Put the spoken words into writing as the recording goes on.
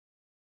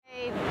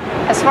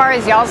as far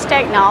as y'all's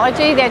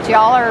technology that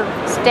y'all are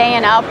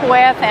staying up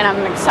with, and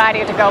I'm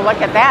excited to go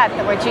look at that,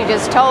 what you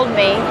just told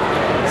me.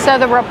 So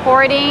the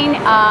reporting,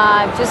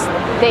 just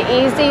the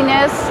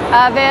easiness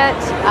of it,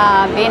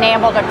 being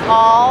able to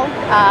call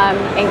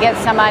and get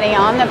somebody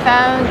on the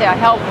phone to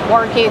help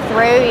work you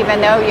through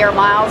even though you're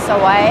miles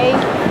away.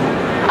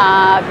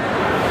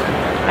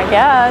 I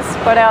guess,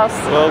 what else?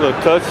 Well, the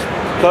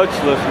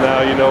touchless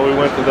now, you know, we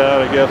went to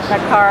that, I guess,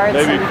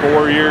 maybe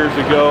 4 years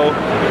ago,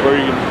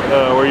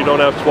 where you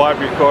don't have to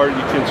swipe your card,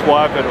 you can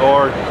swipe it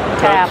or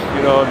touch,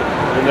 you know,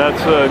 and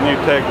that's a new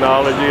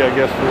technology, I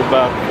guess, from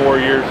about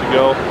 4 years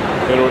ago.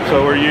 And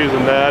so we're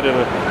using that, and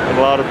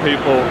a lot of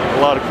people,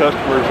 a lot of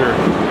customers are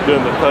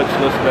doing the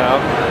touchless now,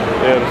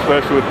 and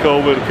especially with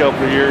COVID a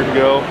couple of years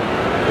ago,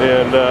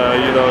 and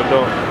you know,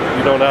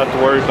 you don't have to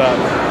worry about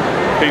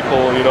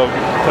people, you know,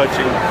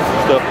 touching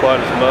stuff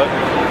quite as much.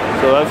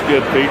 So that's a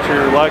good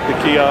feature. Like the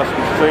kiosk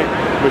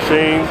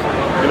machines,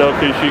 you know,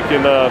 because you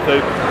can, if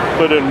they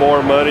put in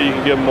more money, you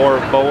can give them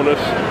more bonus.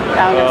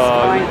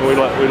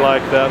 We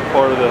like that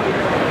part of the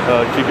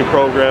keeping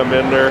program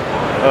in there.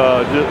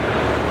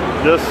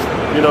 Just,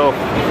 you know,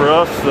 for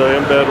us, the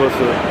Embed was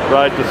the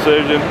right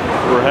decision.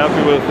 We're happy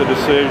with the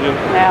decision.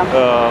 Yeah.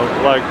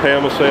 Like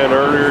Pam was saying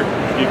earlier,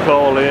 you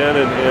call in,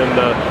 and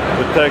the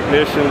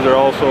technicians are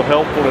also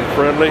helpful and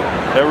friendly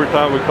every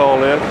time we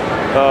call in.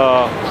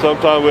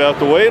 Sometimes we have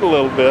to wait a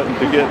little bit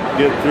to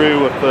get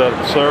through with the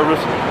service,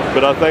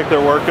 but I think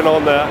they're working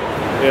on that,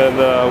 and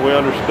we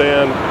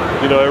understand,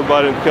 you know,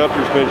 everybody in the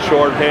country's been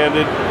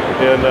short-handed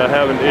and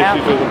having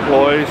issues with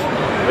employees.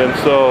 And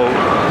so,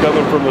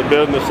 coming from the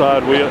business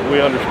side, we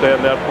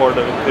understand that part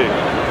of it too.